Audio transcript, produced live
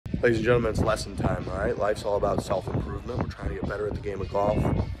Ladies and gentlemen, it's lesson time, all right? Life's all about self-improvement. We're trying to get better at the game of golf.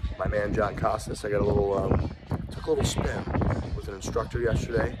 My man, Kostis, I got a little, took a little spin with an instructor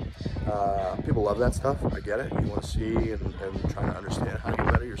yesterday. People love that stuff. I get it. You want to see and try to understand how to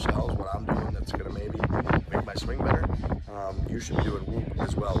get better yourselves, what I'm doing that's going to maybe make my swing better. You should be doing Whoop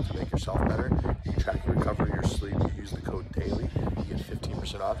as well to make yourself better. You can track your recovery, your sleep. You use the code DAILY. You get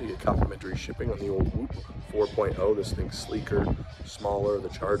 15% off. You get complimentary shipping on the old Whoop 4.0. This thing's sleeker, smaller, the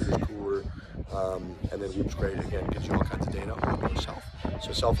charger's cooler, and then Whoop's great. Again, gives you all kinds of data on yourself.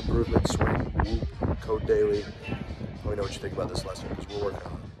 So self-improvement, swing, Whoop, code DAILY. Let me know what you think about this lesson because we're working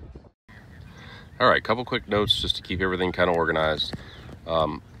on it. All right, couple quick notes just to keep everything kind of organized.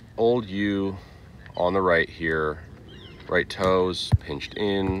 Old U on the right here, right toes pinched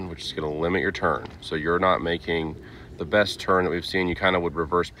in, which is going to limit your turn. So you're not making the best turn that we've seen. You kind of would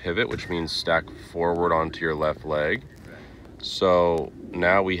reverse pivot, which means stack forward onto your left leg. So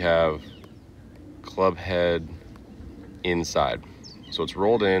now we have club head inside. So it's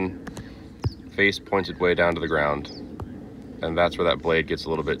rolled in, face pointed way down to the ground, and that's where that blade gets a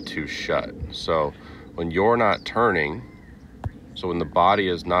little bit too shut. So when you're not turning, so when the body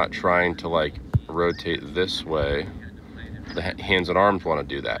is not trying to like rotate this way, the hands and arms want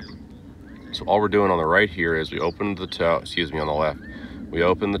to do that. So all we're doing on the right here is we open the toe, excuse me, on the left. We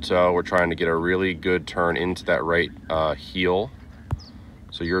open the toe, we're trying to get a really good turn into that right heel.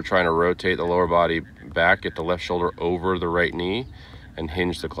 So you're trying to rotate the lower body back, get the left shoulder over the right knee, and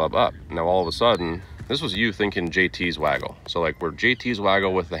hinge the club up. Now all of a sudden, this was you thinking JT's waggle. So like we're JT's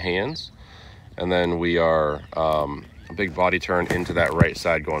waggle with the hands, and then we are a big body turn into that right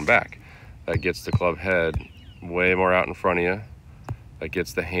side going back. That gets the club head way more out in front of you. That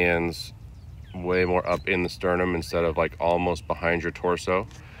gets the hands way more up in the sternum instead of like almost behind your torso.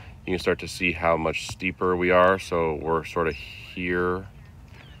 You can start to see how much steeper we are. So we're sort of here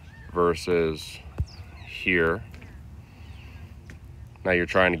versus here. Now you're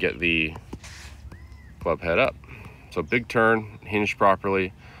trying to get the club head up. So big turn, hinged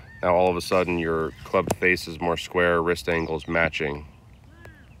properly. Now all of a sudden your club face is more square, wrist angles matching,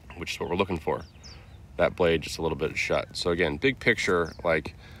 which is what we're looking for. That blade just a little bit shut. So again, big picture,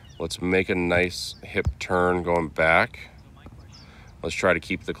 like let's make a nice hip turn going back. Let's try to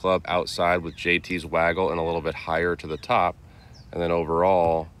keep the club outside with JT's waggle and a little bit higher to the top. And then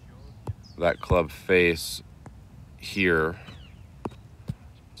overall, that club face here,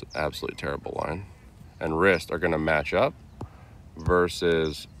 it's an absolutely terrible line, and wrist are gonna match up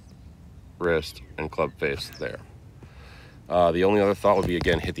versus wrist and club face there. The only other thought would be,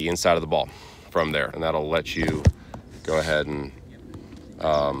 again, hit the inside of the ball from there, and that'll let you go ahead and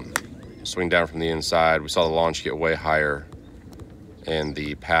swing down from the inside. We saw the launch get way higher and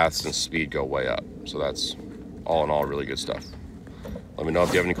the paths and speed go way up. So that's all in all really good stuff. Let me know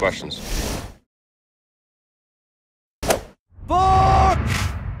if you have any questions. Fore!